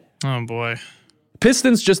Fontecchio. Oh, boy.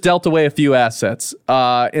 Pistons just dealt away a few assets.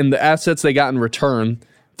 And the assets they got in return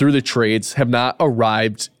through the trades have not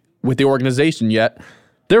arrived with the organization yet.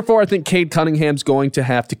 Therefore, I think Cade Cunningham's going to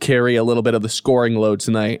have to carry a little bit of the scoring load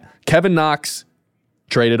tonight. Kevin Knox,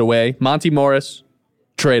 traded away. Monty Morris,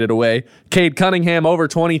 traded away. Cade Cunningham over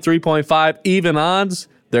 23.5. Even odds.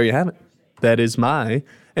 There you have it. That is my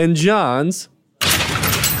and John's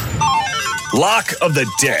Lock of the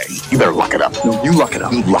day. You better lock it up. No, you lock it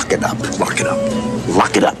up. You lock it up. Lock it up.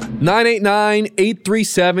 Lock it up.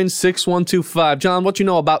 989-837-6125. John, what you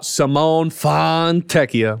know about Simone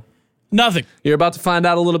Fontecchio? Nothing. You're about to find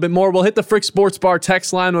out a little bit more. We'll hit the Frick Sports Bar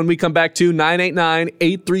text line when we come back to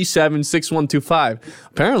 989-837-6125.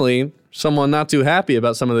 Apparently, someone not too happy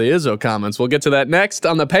about some of the Izzo comments. We'll get to that next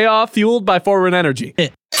on the Payoff, fueled by Forward Energy.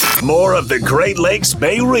 More of the Great Lakes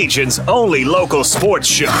Bay region's only local sports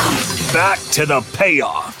show. Back to the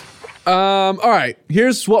Payoff. All right,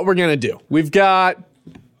 here's what we're going to do. We've got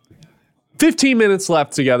 15 minutes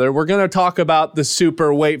left together. We're going to talk about the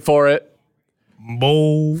super, wait for it,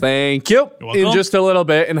 Bowl. thank you, in just a little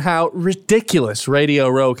bit, and how ridiculous Radio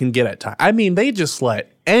Row can get at times. I mean, they just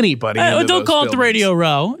let anybody into Don't those call it the buildings. Radio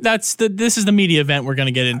Row. This is the media event we're going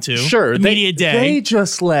to get into. Sure. The media day. They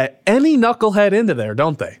just let any knucklehead into there,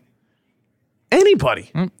 don't they? Anybody.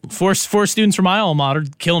 Four students from my alma mater,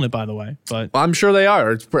 killing it, by the way. But I'm sure they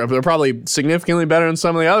are. They're probably significantly better than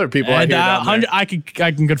some of the other people I hear down there. I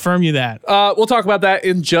can confirm you that. We'll talk about that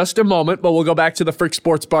in just a moment, but we'll go back to the Frick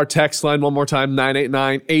Sports Bar text line one more time,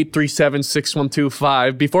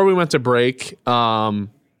 989-837-6125. Before we went to break,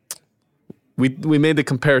 we made the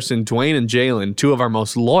comparison. Dwayne and Jalen, two of our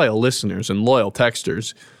most loyal listeners and loyal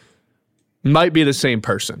texters, might be the same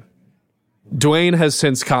person. Dwayne has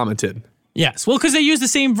since commented. Yes. Well, because they use the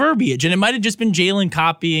same verbiage, and it might have just been Jalen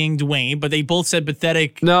copying Dwayne, but they both said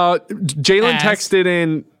pathetic. No, Jalen texted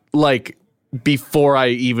in, like, before I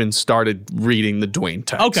even started reading the Dwayne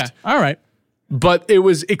text. Okay. All right. But it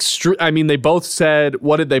was extreme. I mean, they both said,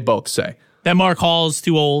 what did they both say? That Mark Hall's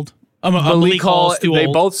too old. Malik Hall's too They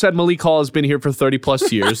old. both said Malik Hall has been here for 30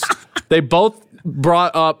 plus years. They both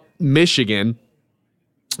brought up Michigan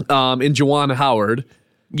and Juwan Howard.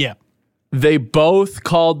 Yeah. They both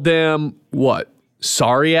called them, what?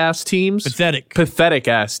 Sorry-ass teams?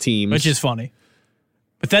 Pathetic-ass teams. Which is funny.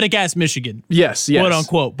 Pathetic-ass Michigan. Yes. Quote,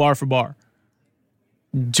 unquote, bar for bar.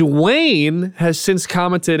 Dwayne has since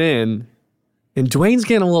commented in, and Dwayne's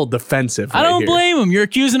getting a little defensive I don't blame him. You're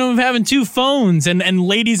accusing him of having two phones and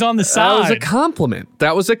ladies on the side. That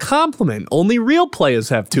was a compliment. Only real players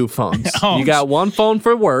have two phones. Oh. You got one phone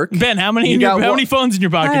for work. Ben, how many phones in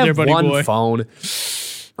your pocket there, buddy boy? I have one phone.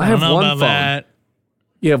 I don't know about that.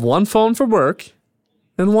 You have one phone for work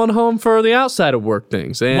and one home for the outside of work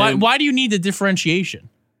things. And Why do you need the differentiation?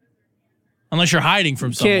 Unless you're hiding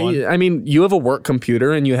from someone. I mean, you have a work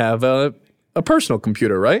computer and you have a personal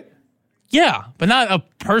computer, right? Yeah, but not a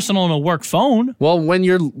personal and a work phone. Well, when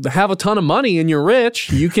you have a ton of money and you're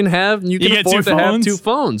rich, you can afford to have two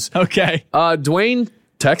phones. Okay. Dwayne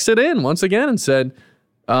texted in once again and said,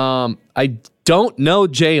 I don't know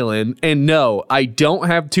Jalen, and no, I don't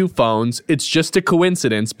have two phones. It's just a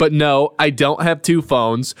coincidence, but no, I don't have two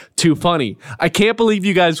phones. Too funny. I can't believe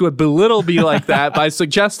you guys would belittle me like that by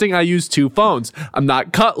suggesting I use two phones. I'm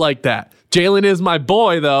not cut like that. Jalen is my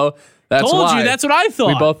boy, though. That's Told why. you, that's what I thought.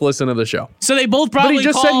 We both listen to the show. So they both probably But he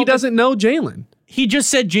just said he doesn't know Jalen. He just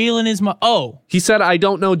said Jalen is my... Oh. He said, I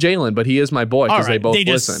don't know Jalen, but he is my boy because All right. they both They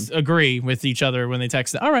listen. just agree with each other when they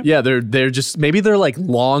text it. All right. Yeah, they're just, maybe they're like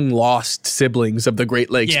long lost siblings of the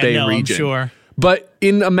Great Lakes Bay region. I'm sure. But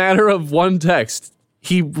in a matter of one text,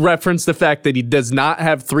 he referenced the fact that he does not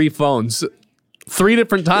have three phones 3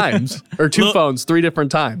 different times, or two phones 3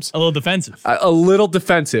 different times. A little defensive. A little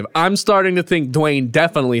defensive. I'm starting to think Dwayne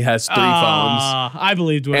definitely has 3 phones. I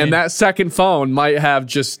believe Dwayne. And that second phone might have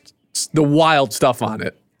just the wild stuff on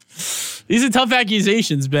it. These are tough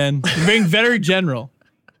accusations, Ben. You're being very general.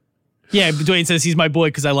 Yeah, Dwayne says he's my boy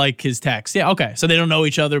because I like his text. Yeah, okay. So they don't know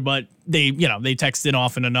each other, but they text in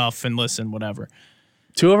often enough and listen, whatever.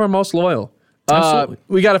 2 of our most loyal. Absolutely.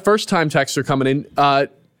 We got a first-time texter coming in.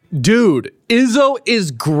 Dude, Izzo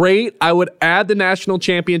is great. I would add the national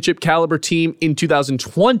championship caliber team in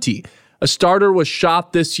 2020. A starter was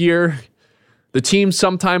shot this year. The team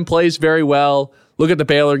sometimes plays very well. Look at the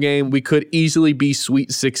Baylor game. We could easily be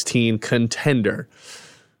Sweet 16 contender.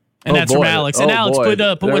 And that's from Alex. And Alex, put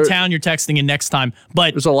what town you're texting in next time.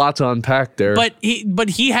 But there's a lot to unpack there. But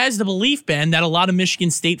he has the belief, Ben, that a lot of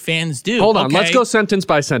Michigan State fans do. Hold on. Let's go sentence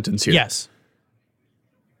by sentence here. Yes.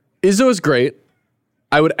 Izzo is great.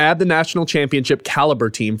 I would add the national championship caliber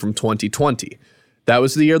team from 2020. That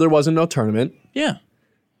was the year there wasn't no tournament. Yeah.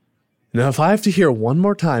 Now, if I have to hear one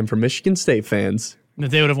more time from Michigan State fans That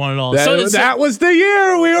they would have won it all. That was the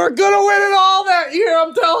year. We were going to win it all that year,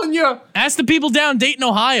 I'm telling you. Ask the people down in Dayton,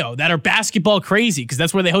 Ohio that are basketball crazy, because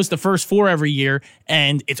that's where they host the first four every year,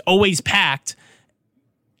 and it's always packed.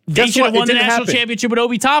 They should have won the national championship with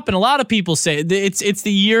Obi Toppin. A lot of people say it's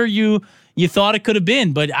the year you thought it could have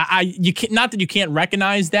been, but you can't, not that you can't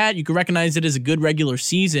recognize that. You can recognize it as a good regular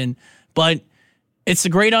season, but it's the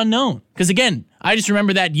great unknown. Because again, I just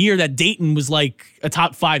remember that year that Dayton was like a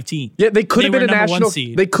top 5 team. Yeah, they could have been a national.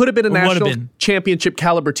 They could have been a national championship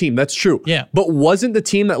caliber team. That's true. Yeah, but wasn't the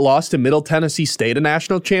team that lost to Middle Tennessee State a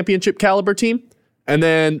national championship caliber team? And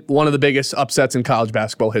then one of the biggest upsets in college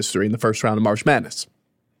basketball history in the first round of March Madness.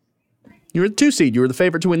 You were the 2 seed. You were the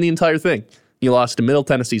favorite to win the entire thing. You lost to Middle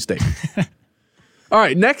Tennessee State. All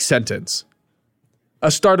right, next sentence.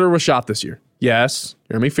 A starter was shot this year. Yes,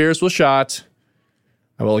 Jeremy Fears was shot.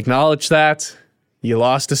 I will acknowledge that. You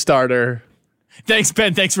lost a starter. Thanks,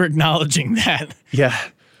 Ben. Thanks for acknowledging that. Yeah.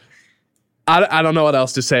 I don't know what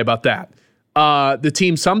else to say about that. The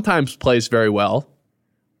team sometimes plays very well.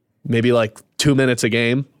 Maybe like 2 minutes a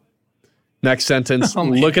game. Next sentence.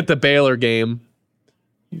 Look at the Baylor game,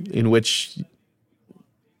 in which,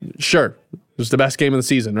 sure, it was the best game of the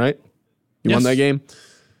season, right? You won that game.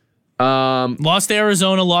 Lost to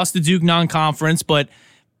Arizona, lost to Duke non-conference,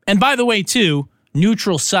 and by the way, too,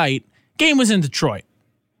 neutral site. Game was in Detroit.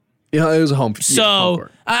 Yeah, it was a home. So, home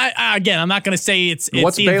court. Again, I'm not going to say it's the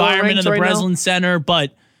Baylor environment of the right Breslin Center,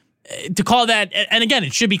 but to call that, and again,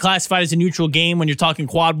 it should be classified as a neutral game when you're talking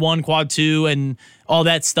quad 1, quad 2, and all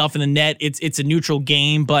that stuff in the net. It's a neutral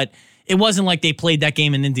game, but it wasn't like they played that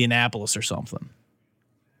game in Indianapolis or something.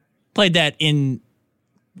 Played that in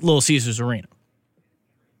Little Caesars Arena.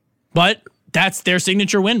 But that's their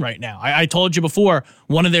signature win right now. I told you before,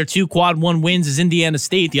 one of their 2 quad 1 wins is Indiana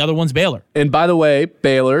State. The other one's Baylor. And by the way,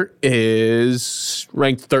 Baylor is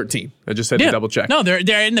ranked 13. I just had to double check. No,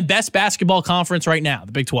 they're in the best basketball conference right now,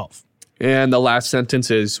 the Big 12. And the last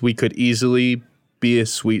sentence is, we could easily be a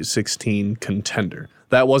Sweet 16 contender.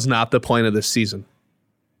 That was not the point of this season.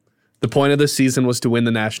 The point of this season was to win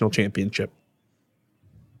the national championship.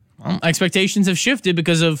 Well, expectations have shifted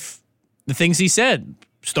because of the things he said.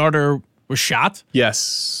 Starter was shot.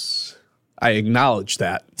 Yes, I acknowledge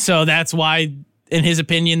that. So that's why, in his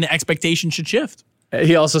opinion, the expectation should shift.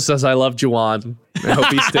 He also says, I love Juwan. I hope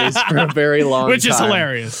he stays for a very long time. Which is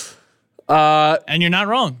hilarious. And you're not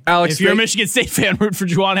wrong. Alex, if you're a Michigan State fan, root for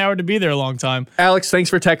Juwan Howard to be there a long time. Alex, thanks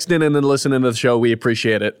for texting in and listening to the show. We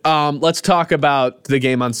appreciate it. Let's talk about the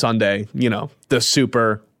game on Sunday. You know, the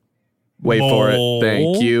Super. Wait for it.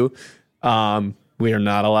 Thank you. We are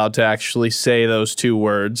not allowed to actually say those 2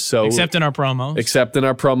 words. So except in our promos. Except in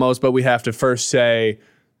our promos, but we have to first say,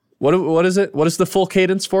 what is it? What is the full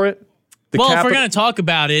cadence for it? If we're going to talk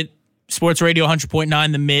about it, Sports Radio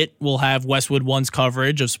 100.9 The Mitt will have Westwood One's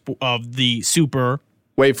coverage of the Super.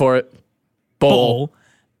 Wait for it. Bowl.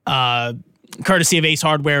 Courtesy of Ace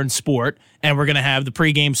Hardware and Sport. And we're going to have the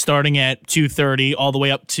pregame starting at 2:30 all the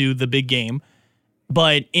way up to the big game.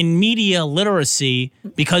 But in media literacy,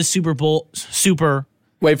 because Super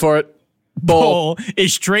wait for it, Bowl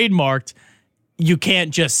is trademarked, you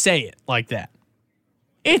can't just say it like that.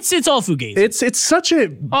 It's all fugazi. It's such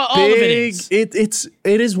a all big. Of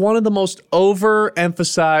it is one of the most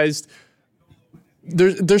overemphasized.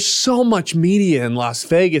 There's so much media in Las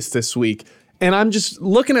Vegas this week, and I'm just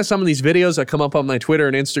looking at some of these videos that come up on my Twitter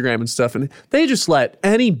and Instagram and stuff, and they just let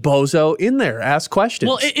any bozo in there ask questions.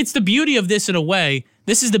 Well, it's the beauty of this in a way.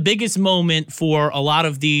 This is the biggest moment for a lot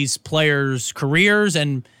of these players' careers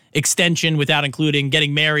and extension, without including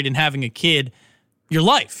getting married and having a kid. Your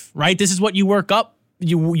life, right? This is what you work up.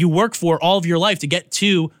 You work for all of your life to get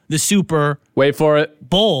to the Super. Wait for it.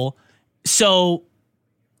 Bowl. So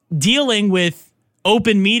dealing with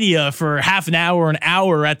open media for half an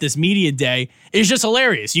hour at this media day is just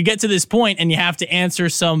hilarious. You get to this point and you have to answer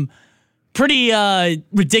some pretty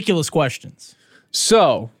ridiculous questions.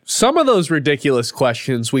 So some of those ridiculous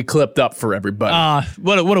questions we clipped up for everybody.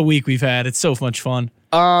 What a week we've had. It's so much fun.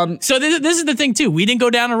 So this is the thing too. We didn't go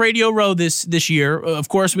down a radio row this year. Of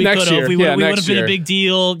course we could have. We would have been a big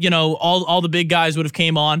deal. You know, all the big guys would have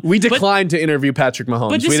came on. We declined to interview Patrick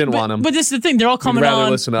Mahomes. We didn't want him. But this is the thing. They're all coming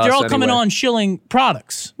on. They're all coming on shilling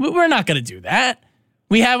products. We're not going to do that.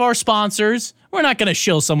 We have our sponsors. We're not going to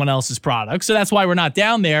shill someone else's product. So that's why we're not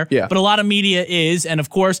down there. Yeah. But a lot of media is. And of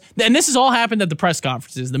course, and this has all happened at the press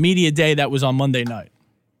conferences, the media day that was on Monday night.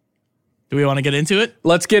 Do we want to get into it?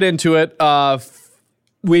 Let's get into it.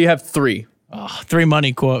 We have 3. 3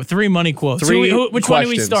 money quotes. 3 money quotes. Which one do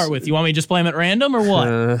we start with? You want me to just play them at random or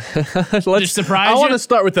what? Just surprise you? I want to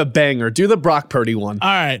start with a banger. Do the Brock Purdy one. All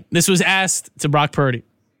right. This was asked to Brock Purdy.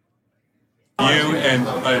 You and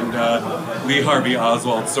Lee Harvey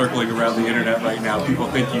Oswald circling around the internet right now. People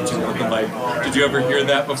think you two look alike. Did you ever hear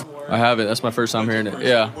that before? I haven't. That's my first time hearing it.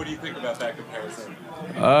 Yeah. What do you think about that comparison?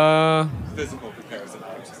 Physical comparison.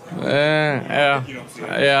 I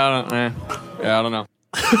don't know.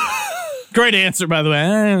 Great answer, by the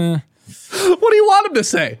way. What do you want him to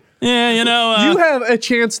say? Yeah, you have a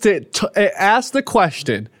chance to ask the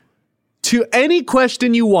question to any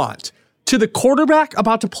question you want. To the quarterback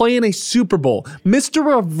about to play in a Super Bowl, Mr.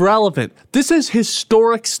 Irrelevant. This is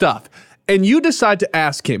historic stuff. And you decide to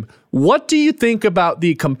ask him, what do you think about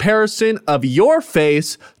the comparison of your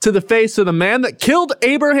face to the face of the man that killed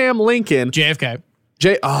Abraham Lincoln? JFK.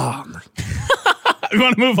 You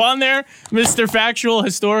want to move on there, Mr. Factual,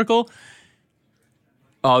 historical?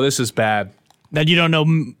 Oh, this is bad. That you don't know.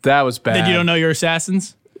 That was bad. That you don't know your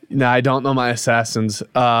assassins? No, I don't know my assassins.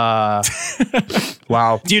 Wow.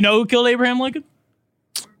 Do you know who killed Abraham Lincoln?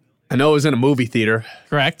 I know it was in a movie theater.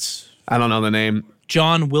 Correct. I don't know the name.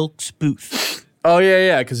 John Wilkes Booth. Oh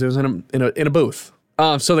yeah, because it was in a booth.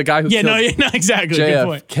 So the guy who killed exactly. JFK. Good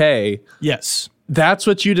point. Yes. That's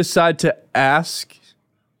what you decide to ask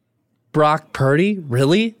Brock Purdy?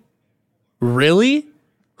 Really? Really?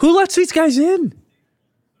 Who lets these guys in?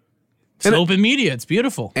 It's open media. It's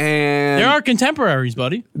beautiful. And there are contemporaries,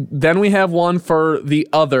 buddy. Then we have one for the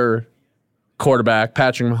other quarterback,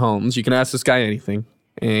 Patrick Mahomes. You can ask this guy anything,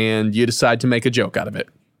 and you decide to make a joke out of it.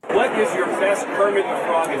 What is your best Kermit the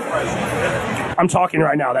Frog impression? I'm talking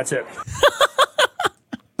right now. That's it.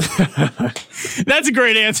 That's a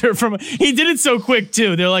great answer. He did it so quick,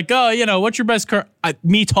 too. They're like, oh, what's your best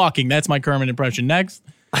me talking. That's my Kermit impression. Next.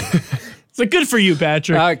 It's like, good for you,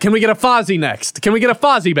 Patrick. Can we get a Fozzie next? Can we get a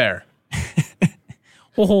Fozzie Bear?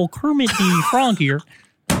 Oh, Kermit the Frog here.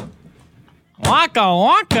 Waka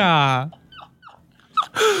waka.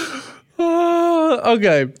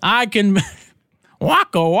 Okay. I can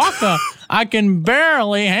waka waka. I can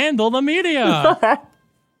barely handle the media.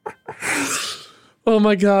 Oh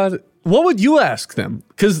my God. What would you ask them?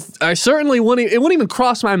 Because I certainly it wouldn't even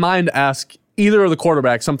cross my mind to ask either of the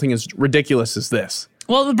quarterbacks something as ridiculous as this.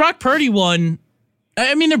 Well, the Brock Purdy one,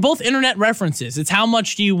 I mean, they're both internet references. It's how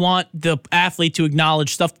much do you want the athlete to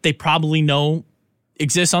acknowledge stuff that they probably know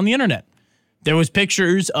exists on the internet. There was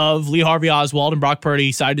pictures of Lee Harvey Oswald and Brock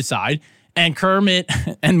Purdy side to side, and Kermit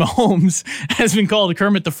and Mahomes has been called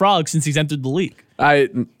Kermit the Frog since he's entered the league.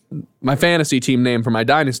 My fantasy team name for my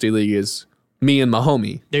dynasty league is me and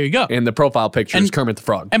Mahomie. There you go. And the profile picture is Kermit the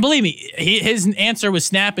Frog. And believe me, his answer was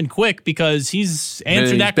snap and quick because he's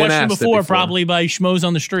answered that question before, probably by schmoes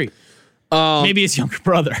on the street. Maybe his younger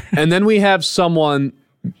brother. And then we have someone.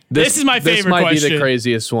 This is my favorite question. This might be the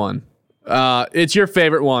craziest one. It's your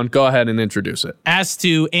favorite one. Go ahead and introduce it. Asked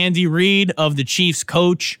to Andy Reid of the Chiefs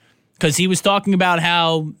coach, because he was talking about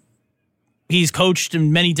how he's coached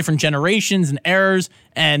in many different generations and eras,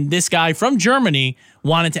 and this guy from Germany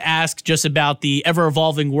wanted to ask just about the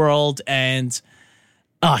ever-evolving world, and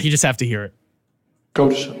you just have to hear it.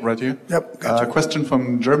 Coach, right here. Yep. Gotcha. Question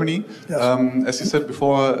from Germany. Yes. As you said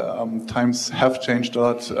before, times have changed a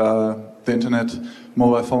lot. The internet,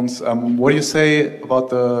 mobile phones. What do you say about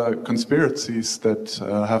the conspiracies that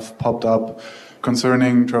have popped up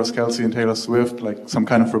concerning Travis Kelce and Taylor Swift, like some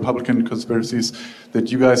kind of Republican conspiracies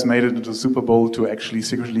that you guys made it into the Super Bowl to actually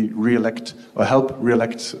secretly re-elect or help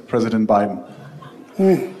re-elect President Biden?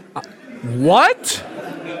 What?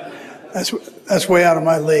 That's way out of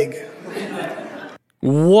my league.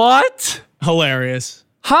 What? Hilarious.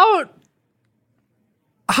 How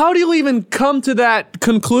do you even come to that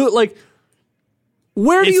conclude? Like,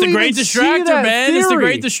 where do you even see that It's the great distractor, man. theory? It's the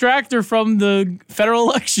great distractor from the federal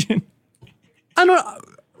election. I don't.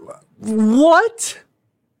 What?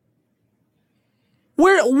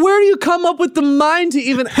 Where do you come up with the mind to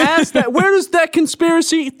even ask that? Where does that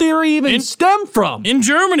conspiracy theory even stem from? In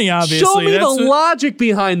Germany, obviously. Show me the logic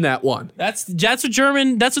behind that one. That's what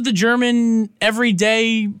the German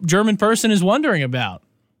everyday German person is wondering about.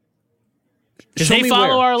 Because they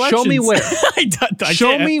follow our elections. Show me where.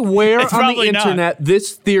 Show me where on the internet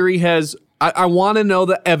this theory has. I want to know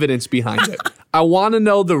the evidence behind it. I want to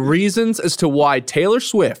know the reasons as to why Taylor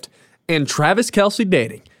Swift and Travis Kelce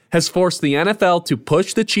dating has forced the NFL to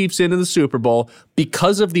push the Chiefs into the Super Bowl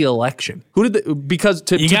because of the election. To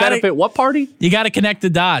benefit what party? You got to connect the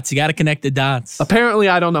dots. Apparently,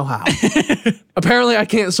 I don't know how. Apparently, I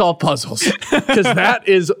can't solve puzzles because that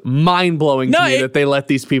is mind-blowing to me that they let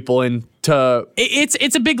these people in.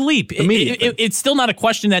 It's a big leap. It's still not a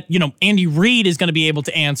question that Andy Reid is going to be able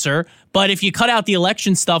to answer. But if you cut out the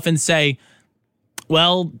election stuff and say,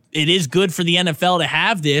 well, it is good for the NFL to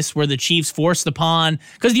have this where the Chiefs forced upon,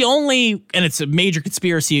 because and it's a major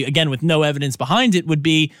conspiracy, again, with no evidence behind it, would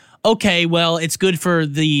be, okay, well, it's good for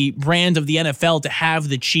the brand of the NFL to have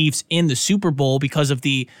the Chiefs in the Super Bowl because of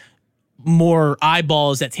the more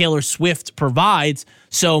eyeballs that Taylor Swift provides.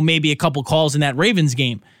 So maybe a couple calls in that Ravens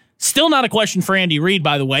game. Still not a question for Andy Reid,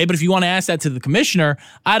 by the way, but if you want to ask that to the commissioner,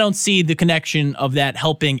 I don't see the connection of that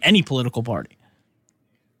helping any political party.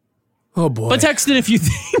 Oh, boy. But text it if you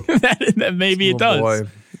think that maybe it does. Boy.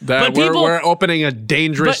 We're opening a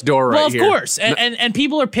dangerous door right here. Well, of course. And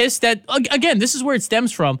people are pissed that, again, this is where it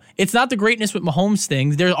stems from. It's not the greatness with Mahomes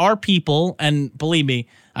thing. There are people, and believe me,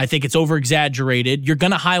 I think it's over-exaggerated. You're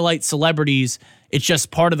going to highlight celebrities. It's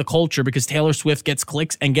just part of the culture because Taylor Swift gets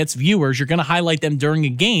clicks and gets viewers. You're going to highlight them during a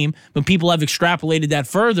game, but people have extrapolated that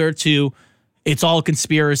further to it's all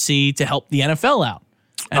conspiracy to help the NFL out.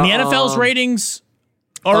 And the NFL's ratings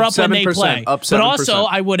are up when they play. Up 7% but also,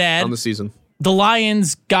 I would add, on the season. The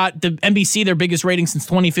Lions got the NBC their biggest rating since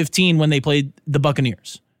 2015 when they played the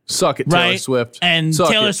Buccaneers. Suck it, Taylor Swift. And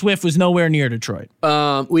Taylor Swift was nowhere near Detroit.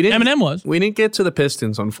 Eminem was. We didn't get to the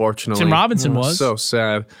Pistons, unfortunately. Tim Robinson was. So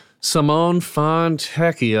sad. Simone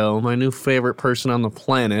Fontecchio, my new favorite person on the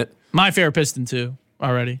planet. My favorite Piston, too,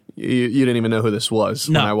 already. You didn't even know who this was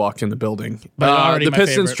when I walked in the building. But the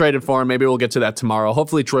Pistons traded for him. Maybe we'll get to that tomorrow.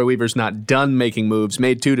 Hopefully Troy Weaver's not done making moves.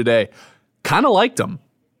 Made 2 today. Kind of liked him.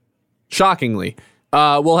 Shockingly.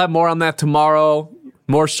 We'll have more on that tomorrow.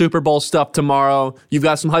 More Super Bowl stuff tomorrow. You've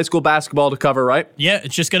got some high school basketball to cover, right? Yeah,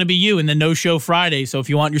 it's just going to be you and then no show Friday. So if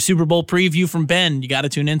you want your Super Bowl preview from Ben, you got to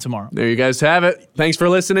tune in tomorrow. There you guys have it. Thanks for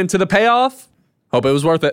listening to The Payoff. Hope it was worth it.